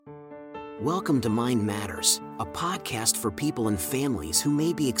Welcome to Mind Matters, a podcast for people and families who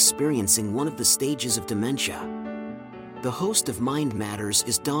may be experiencing one of the stages of dementia. The host of Mind Matters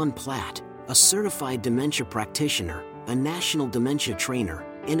is Dawn Platt, a certified dementia practitioner, a national dementia trainer,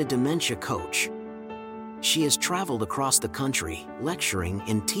 and a dementia coach. She has traveled across the country, lecturing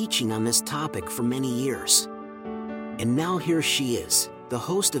and teaching on this topic for many years. And now here she is, the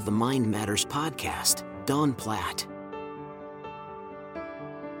host of the Mind Matters podcast, Dawn Platt.